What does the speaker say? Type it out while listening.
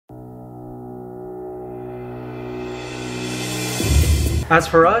As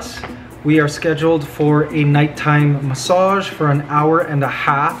for us, we are scheduled for a nighttime massage for an hour and a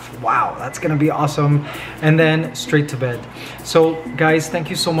half. Wow, that's gonna be awesome. And then straight to bed. So guys, thank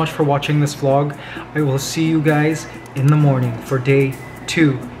you so much for watching this vlog. I will see you guys in the morning for day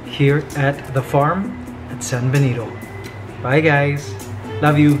 2 here at the farm at San Benito. Bye guys.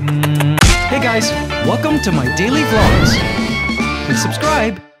 Love you. Hey guys, welcome to my daily vlogs. Please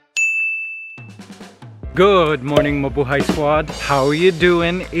subscribe. Good morning, Mabuhay Squad. How are you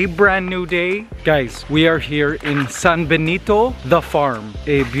doing? A brand new day. Guys, we are here in San Benito, the farm.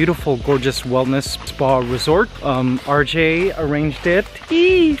 A beautiful, gorgeous wellness spa resort. RJ arranged it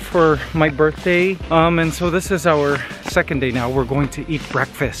for my birthday. And so this is our second day now. We're going to eat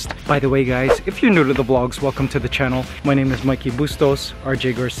breakfast. By the way, guys, if you're new to the vlogs, welcome to the channel. My name is Mikey Bustos,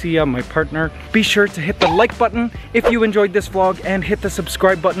 RJ Garcia, my partner. Be sure to hit the like button if you enjoyed this vlog and hit the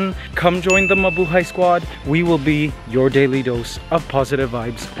subscribe button. Come join the Mabuhay Squad. We will be your daily dose of positive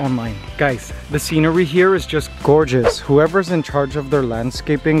vibes online. Guys, the scenery here is just gorgeous. Whoever's in charge of their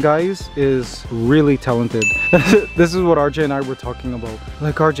landscaping, guys, is really talented. This is what RJ and I were talking about.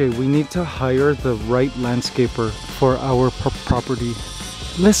 Like, RJ, we need to hire the right landscaper for our property.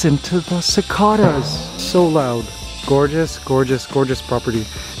 Listen to the cicadas. So loud. Gorgeous, gorgeous, gorgeous property.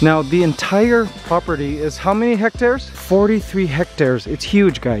 Now, the entire property is how many hectares? 43 hectares. It's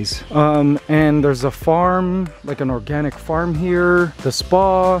huge, guys. And there's a farm, like an organic farm here. The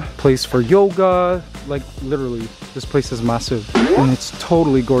spa, place for yoga. Like, literally, this place is massive. And it's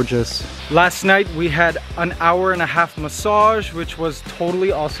totally gorgeous. Last night, we had an hour and a half massage, which was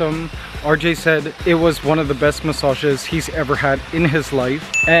totally awesome. RJ said it was one of the best massages he's ever had in his life.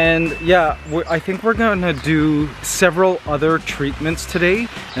 And yeah, I think we're gonna do several other treatments today,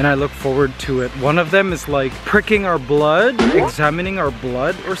 and I look forward to it. One of them is like pricking our blood, examining our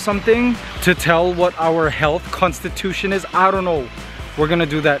blood or something to tell what our health constitution is. I don't know. We're gonna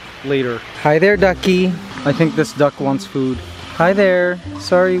do that later. Hi there, ducky. I think this duck wants food. Hi there.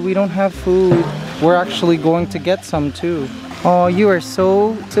 Sorry, we don't have food. We're actually going to get some too. Oh, you are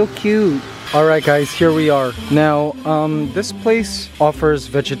so cute. All right, guys, here we are. Now, this place offers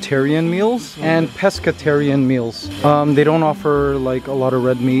vegetarian meals and pescatarian meals. They don't offer like a lot of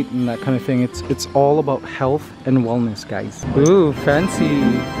red meat and that kind of thing. It's all about health and wellness, guys. Ooh, fancy.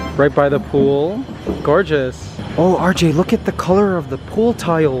 Right by the pool. Gorgeous. Oh, RJ, look at the color of the pool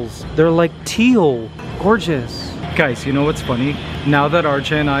tiles. They're like teal. Gorgeous. Guys, you know what's funny? Now that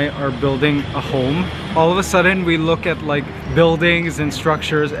RJ and I are building a home, all of a sudden we look at like buildings and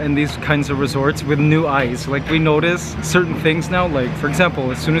structures and these kinds of resorts with new eyes. Like, we notice certain things now. Like, for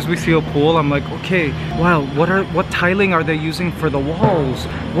example, as soon as we see a pool, I'm like, okay, wow, what tiling are they using for the walls?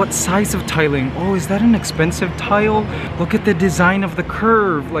 What size of tiling? Oh, is that an expensive tile? Look at the design of the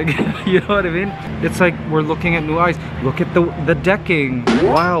curve. Like, you know what I mean? It's like we're looking at new eyes. Look at the decking.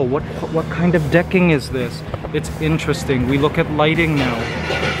 Wow, what kind of decking is this? It's interesting. We look at lighting now.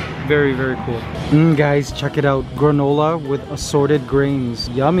 Very, very cool. Guys, check it out. Granola with assorted grains.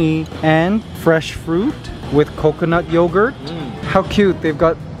 Yummy. And fresh fruit with coconut yogurt. How cute. They've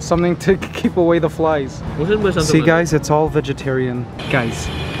got something to keep away the flies. See, guys, it's all vegetarian. Guys,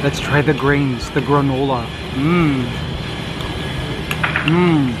 let's try the grains, the granola.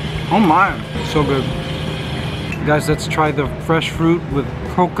 Oh my, so good. Guys, let's try the fresh fruit with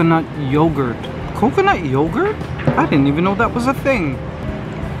coconut yogurt. Coconut yogurt? I didn't even know that was a thing.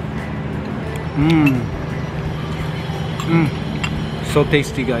 So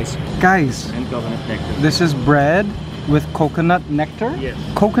tasty, guys. Guys, And coconut nectar. this is bread with coconut nectar? Yes.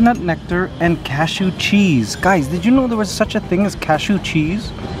 Coconut nectar and cashew cheese. Guys, did you know there was such a thing as cashew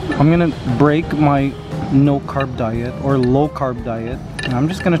cheese? I'm gonna break my no carb diet or low carb diet, and I'm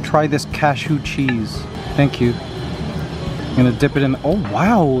just gonna try this cashew cheese. Thank you. I'm gonna dip it in. Oh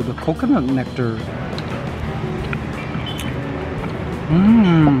wow, the coconut nectar.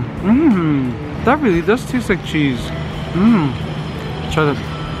 That really does taste like cheese. Try that.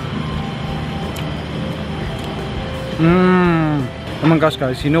 Oh my gosh,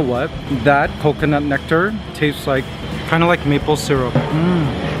 guys, you know what? That coconut nectar tastes like kind of like maple syrup.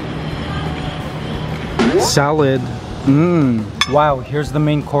 Salad. Wow, here's the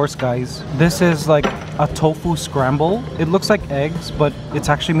main course, guys. This is like a tofu scramble. It looks like eggs, but it's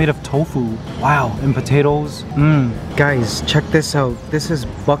actually made of tofu. Wow, and potatoes. Guys, check this out. This is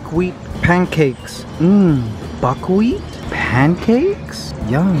buckwheat pancakes. Buckwheat pancakes?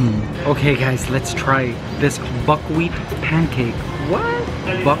 Yum. Okay, guys, let's try this buckwheat pancake. What?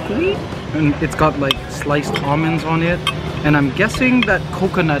 Buckwheat? And it's got like sliced almonds on it. And I'm guessing that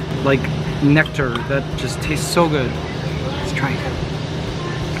coconut like nectar that just tastes so good. Let's try it.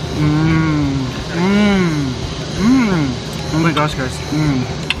 Oh my gosh, guys.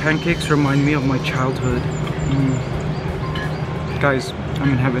 Pancakes remind me of my childhood. Guys,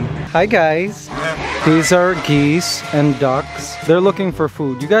 I'm in heaven. Hi guys. These are geese and ducks. They're looking for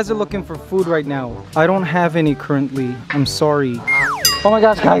food. You guys are looking for food right now. I don't have any currently. I'm sorry. Oh my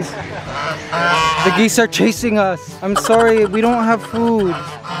gosh, guys. The geese are chasing us. I'm sorry, we don't have food.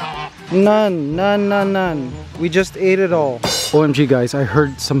 None. We just ate it all. OMG guys, I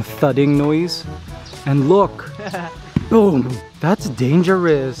heard some thudding noise. And look. Boom. That's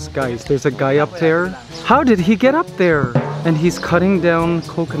dangerous, guys. There's a guy up there. How did he get up there? And he's cutting down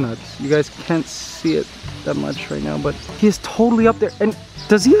coconuts. You guys can't see it that much right now, but he is totally up there. And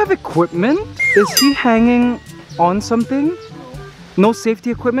does he have equipment? Is he hanging on something? No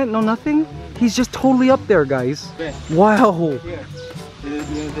safety equipment, no nothing? He's just totally up there, guys. Wow.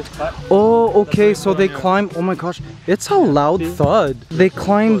 Oh, okay, so they climb. Oh my gosh, it's a loud thud. They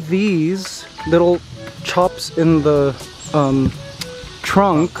climb these little chops in the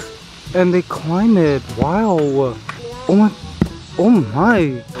trunk and they climb it. Wow. Oh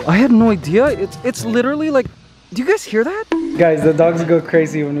my. I had no idea. It's literally like, do you guys hear that? Guys, the dogs go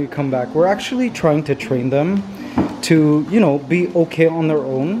crazy when we come back. We're actually trying to train them to, you know, be okay on their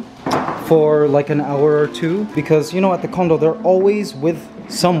own for like an hour or two, because, you know, at the condo they're always with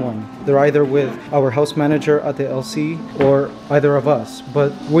someone. They're either with our house manager at the LC or either of us,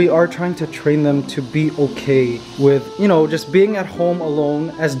 but we are trying to train them to be okay with, you know, just being at home alone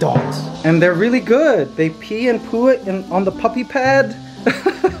as dogs. And they're really good. They pee and poo it on the puppy pad.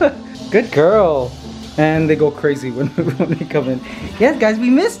 Good girl. And they go crazy when we come in. Yes guys, we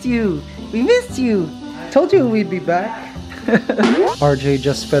missed you. We missed you. Told you we'd be back. RJ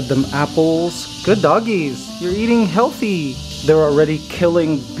just fed them apples. Good doggies. You're eating healthy. They're already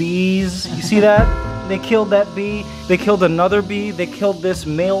killing bees. You see that? They killed that bee. They killed another bee. They killed this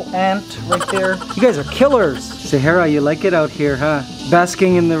male ant right there. You guys are killers. Sahara, you like it out here, huh?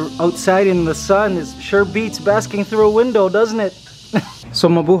 Basking in the outside in the sun is sure beats basking through a window, doesn't it? So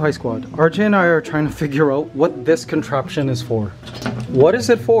Mabuhay squad, RJ and I are trying to figure out what this contraption is for. What is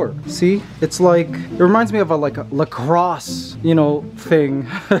it for? See, it's like, it reminds me of a lacrosse, you know, thing.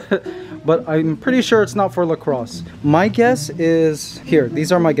 But I'm pretty sure it's not for lacrosse. My guess is, here,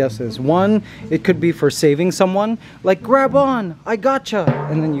 these are my guesses. One, it could be for saving someone. Like, grab on, I gotcha.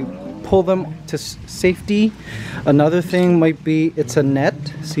 And then you pull them to safety. Another thing might be, it's a net.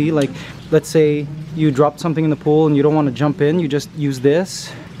 See, like, let's say you dropped something in the pool and you don't want to jump in. You just use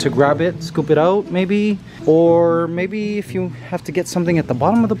this to grab it, scoop it out maybe. Or maybe if you have to get something at the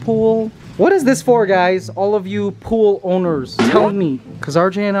bottom of the pool. What is this for, guys? All of you pool owners, tell me, because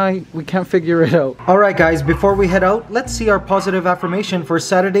RJ and I, we can't figure it out. All right, guys, before we head out, let's see our positive affirmation for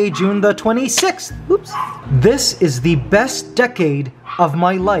Saturday, June the 26th. Oops. This is the best decade of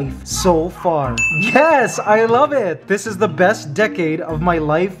my life so far. Yes, I love it. This is the best decade of my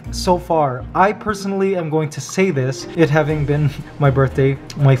life so far. I personally am going to say this, it having been my birthday,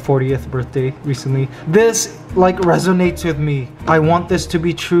 my 40th birthday recently. This like resonates with me. I want this to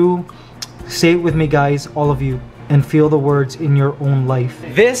be true. Say it with me, guys, all of you, and feel the words in your own life.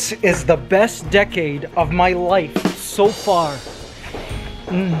 This is the best decade of my life so far.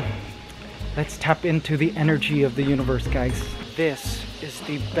 Let's tap into the energy of the universe, guys. This is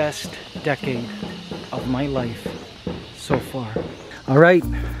the best decade of my life so far. All right,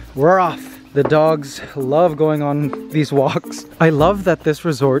 we're off. The dogs love going on these walks. I love that this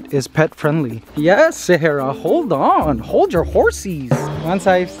resort is pet friendly. Yes, Sahara, hold on. Hold your horsies. One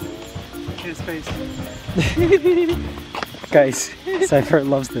size. His face. Guys, Cypher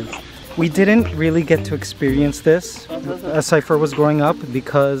loves this. We didn't really get to experience this as Cypher was growing up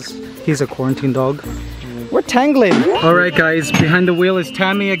because he's a quarantine dog. We're tangling. All right, guys, behind the wheel is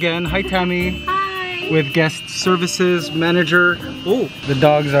Tammy again. Hi, Tammy. Hi. With guest services manager. Oh, the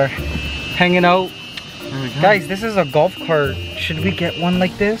dogs are hanging out. Guys, this is a golf cart. Should we get one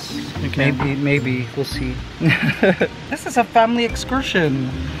like this? Okay. Maybe. We'll see. This is a family excursion.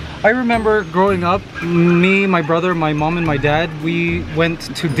 I remember growing up, me, my brother, my mom, and my dad, we went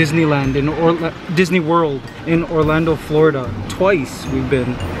to Disneyland in Disney World in Orlando, Florida. Twice we've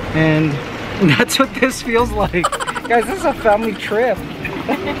been. And that's what this feels like. Guys, this is a family trip.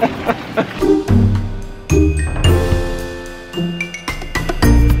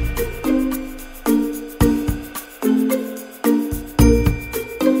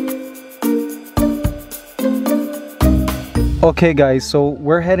 Okay guys, so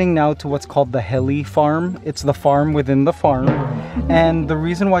we're heading now to what's called the Helifarm. It's the farm within the farm. And the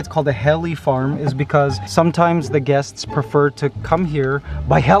reason why it's called a Helifarm is because sometimes the guests prefer to come here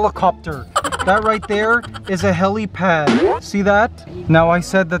by helicopter. That right there is a helipad. See that? Now I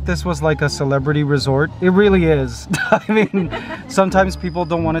said that this was like a celebrity resort. It really is. I mean, sometimes people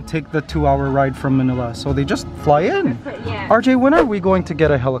don't want to take the 2-hour ride from Manila, so they just fly in. Yeah. RJ, when are we going to get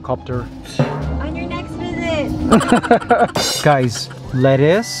a helicopter? On your next visit. Guys,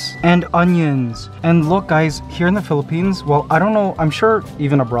 lettuce and onions. And look guys, here in the Philippines, well, I don't know, I'm sure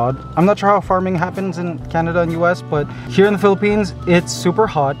even abroad, I'm not sure how farming happens in Canada and US, but here in the Philippines, it's super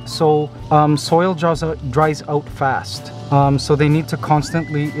hot, so soil dries out fast. So they need to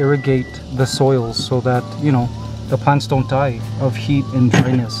constantly irrigate the soils so that, you know, the plants don't die of heat and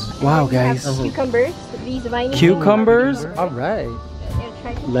dryness. Wow guys. Cucumbers, these vines. Cucumbers, all right.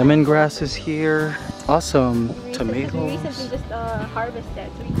 Yeah, Lemongrass is here. Awesome. we Tomatoes. recently just harvested,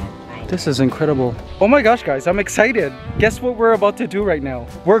 so we can find. This is incredible. Oh my gosh, guys, I'm excited. Guess what we're about to do right now?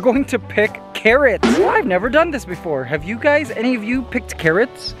 We're going to pick carrots. I've never done this before. Have you guys, any of you picked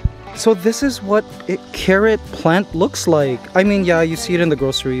carrots? So this is what a carrot plant looks like. I mean, yeah, you see it in the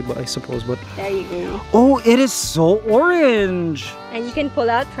grocery, but I suppose, but... There you go. Oh, it is so orange. And you can pull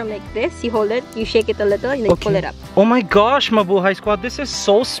out from like this. You hold it, you shake it a little, and then pull it up. Oh my gosh, Mabuhay Squad, this is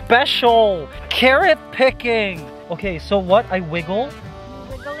so special. Carrot picking. Okay, so what? I wiggle?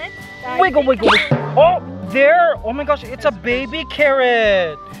 Wiggle it. Wiggle, wiggle, wiggle. Oh, there. Oh my gosh, it's a baby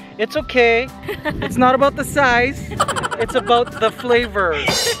carrot. It's okay. It's not about the size. It's about the flavor,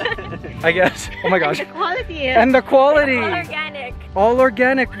 I guess. Oh my gosh. The quality. And the quality. All organic. All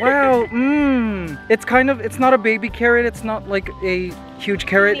organic. Wow. It's kind of, it's not a baby carrot. It's not like a huge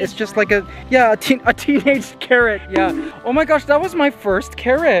carrot. It's just like a, yeah, a teenage carrot. Yeah. Oh my gosh, that was my first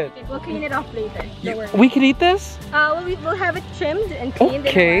carrot. We'll clean it off later. Don't worry. We could eat this? Well, we'll have it trimmed and cleaned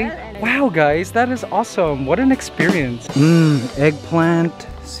Okay. in a while. And Wow, guys, that is awesome. What an experience. Eggplant.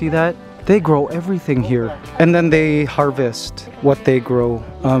 See that? They grow everything here. And then they harvest what they grow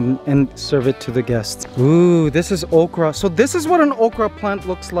and serve it to the guests. Ooh, this is okra. So this is what an okra plant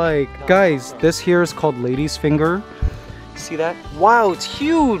looks like. Guys, this here is called lady's finger. See that? Wow, it's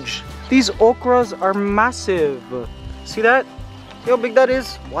huge. These okras are massive. See that? See how big that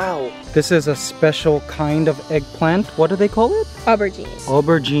is? Wow. This is a special kind of eggplant. What do they call it? aubergines.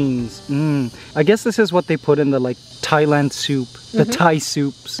 Aubergines. I guess this is what they put in the like Thailand soup, the Thai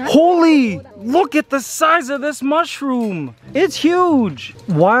soups. Holy! Look at the size of this mushroom. It's huge.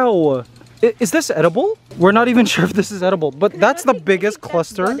 Wow. Is this edible? We're not even sure if this is edible, but that's the biggest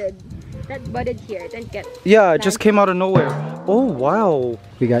cluster. That budded here. It didn't get. Yeah, it just came out of nowhere. Oh, wow.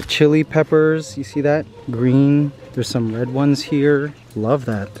 We got chili peppers. You see that? Green. There's some red ones here. Love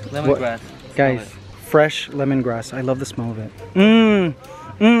that. Lemongrass. Guys, fresh lemongrass. I love the smell of it.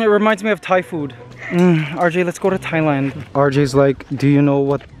 It reminds me of Thai food. RJ, let's go to Thailand. RJ's like, do you know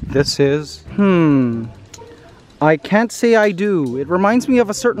what this is? I can't say I do. It reminds me of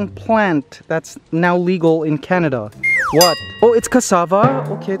a certain plant that's now legal in Canada. What? Oh, it's cassava?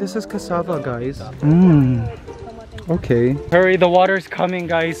 Okay, this is cassava, guys. Okay. Hurry, the water's coming,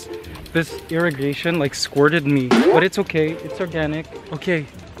 guys. This irrigation like squirted me, but it's okay. It's organic. Okay,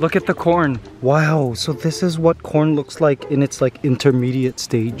 look at the corn. Wow, so this is what corn looks like in its like intermediate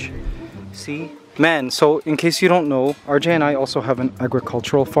stage. See? Man, so in case you don't know, RJ and I also have an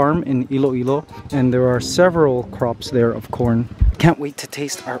agricultural farm in Iloilo, and there are several crops there of corn. Can't wait to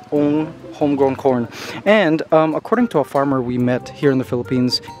taste our own homegrown corn. And according to a farmer we met here in the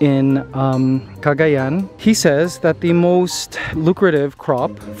Philippines in Cagayan, he says that the most lucrative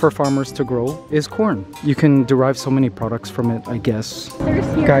crop for farmers to grow is corn. You can derive so many products from it, I guess.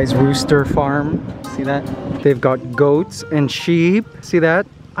 Guys, Rooster Farm, see that? They've got goats and sheep, see that?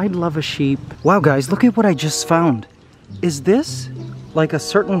 I'd love a sheep. Wow, guys, look at what I just found. Is this like a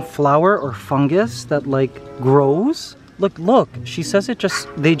certain flower or fungus that like grows? Look, she says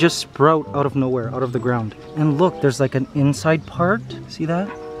they just sprout out of nowhere, out of the ground. And look, there's like an inside part, see that?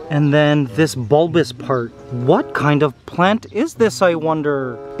 And then this bulbous part. What kind of plant is this, I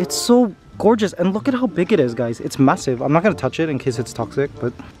wonder? It's so gorgeous, and look at how big it is, guys. It's massive. I'm not gonna touch it in case it's toxic,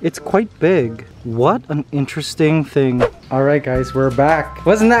 but it's quite big. What an interesting thing. All right, guys, we're back.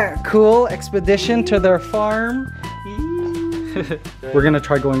 Wasn't that cool? Expedition to their farm. We're gonna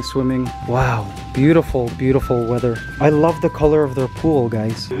try going swimming. Wow, beautiful, beautiful weather. I love the color of their pool,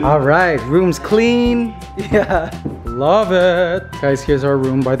 guys. All right, room's clean. Yeah, love it. Guys, here's our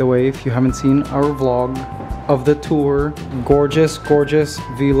room, by the way, if you haven't seen our vlog of the tour. Gorgeous, gorgeous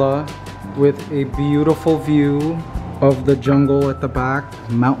villa with a beautiful view of the jungle at the back,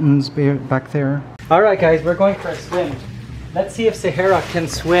 mountains back there. All right, guys, we're going for a swim. Let's see if Sahara can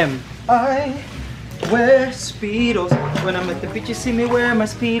swim. I wear Speedos. When I'm at the beach, you see me wear my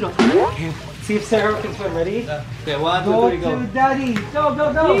Speedos. Okay, see if Sahara can swim. Ready? Okay, 1, 2, 3, go. Go to daddy. Go,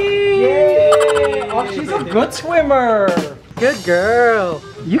 go, go. Yay! Oh, she's a good swimmer. Good girl.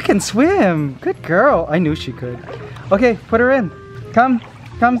 You can swim. Good girl. I knew she could. Okay, put her in. Come,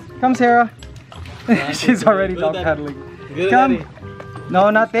 Sarah. She's already dog paddling. Come. No,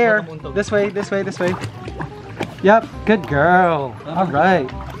 not there. This way, this way, this way. Yep, good girl. All right.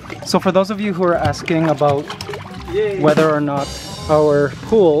 So for those of you who are asking about whether or not our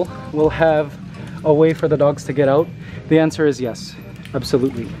pool will have a way for the dogs to get out, the answer is yes,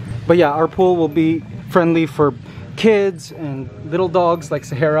 absolutely. But yeah, our pool will be friendly for kids and little dogs like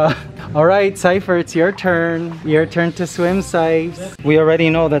Sahara. All right, Cypher, it's your turn. Your turn to swim, Cypher. We already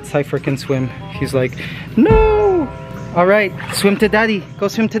know that Cypher can swim. He's like, no! All right, swim to daddy. Go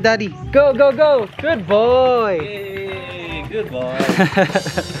swim to daddy. Go, go, go. Good boy. Yay, good boy.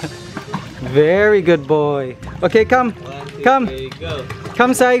 Very good boy. Okay, come. 1, 2, Come. 3, go.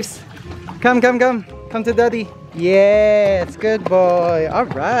 Come, Cypher. Come, come, come. Come to daddy. Yes, good boy. All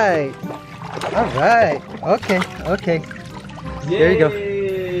right. All right. Okay, okay. There you go.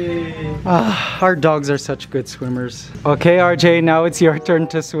 Ah, our dogs are such good swimmers. Okay, RJ, now it's your turn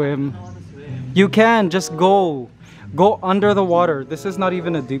to swim. You can just go. Go under the water. This is not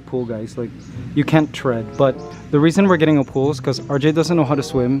even a deep pool, guys. Like, you can't tread. But the reason we're getting a pool is because RJ doesn't know how to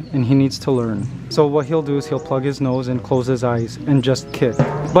swim and he needs to learn. So what he'll do is he'll plug his nose and close his eyes and just kick.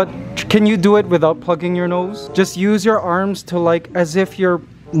 But can you do it without plugging your nose? Just use your arms to like as if you're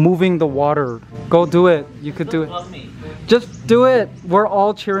moving the water. Go do it. You could do it. Just do it. We're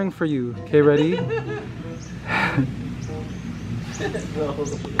all cheering for you. Okay, ready?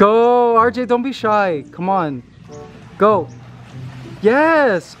 Go, RJ, don't be shy. Come on. Go.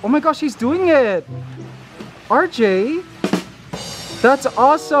 Yes. Oh my gosh, he's doing it. RJ, that's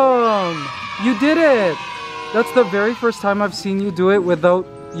awesome. You did it. That's the very first time I've seen you do it without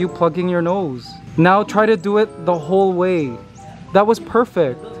you plugging your nose. Now try to do it the whole way. That was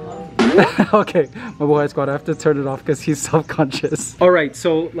perfect. Okay, my boy squad, I have to turn it off because he's self-conscious. All right,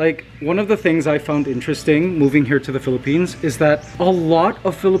 so like one of the things I found interesting moving here to the Philippines is that a lot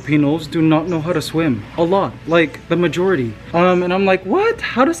of Filipinos do not know how to swim. A lot, like the majority. And I'm like, what?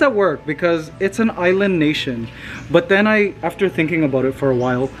 How does that work? Because it's an island nation. But then after thinking about it for a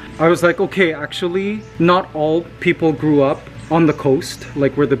while, I was like, okay, actually, not all people grew up on the coast,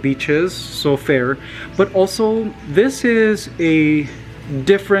 like where the beach is, so fair. But also, this is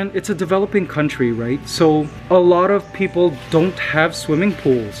it's a developing country, right? So a lot of people don't have swimming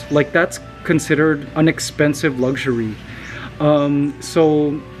pools. Like that's considered an expensive luxury.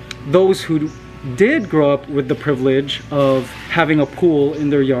 So those who did grow up with the privilege of having a pool in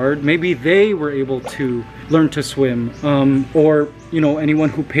their yard, maybe they were able to learn to swim, or you know, anyone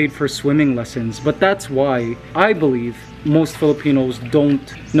who paid for swimming lessons. But that's why I believe most Filipinos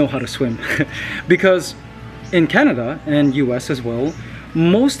don't know how to swim. Because in Canada and US as well,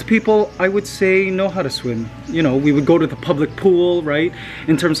 most people, I would say, know how to swim. You know, we would go to the public pool, right?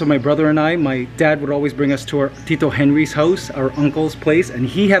 In terms of my brother and I, my dad would always bring us to our Tito Henry's house, our uncle's place, and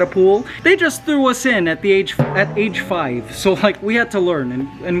he had a pool. They just threw us in at age 5. So like we had to learn,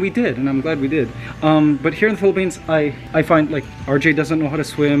 and we did, and I'm glad we did. But here in the Philippines, I find like RJ doesn't know how to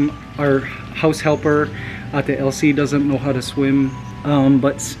swim. Our house helper, Ate Elsie, doesn't know how to swim.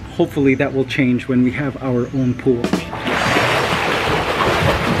 But hopefully that will change when we have our own pool.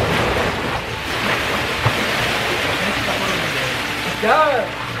 Yeah.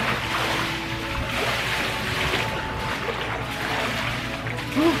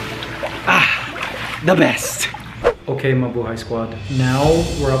 The best. Okay, Mabuhay squad. Now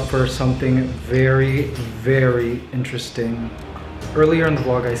we're up for something very, very interesting. Earlier in the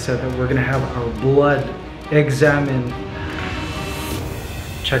vlog, I said that we're gonna have our blood examined.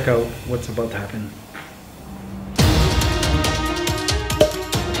 Check out what's about to happen.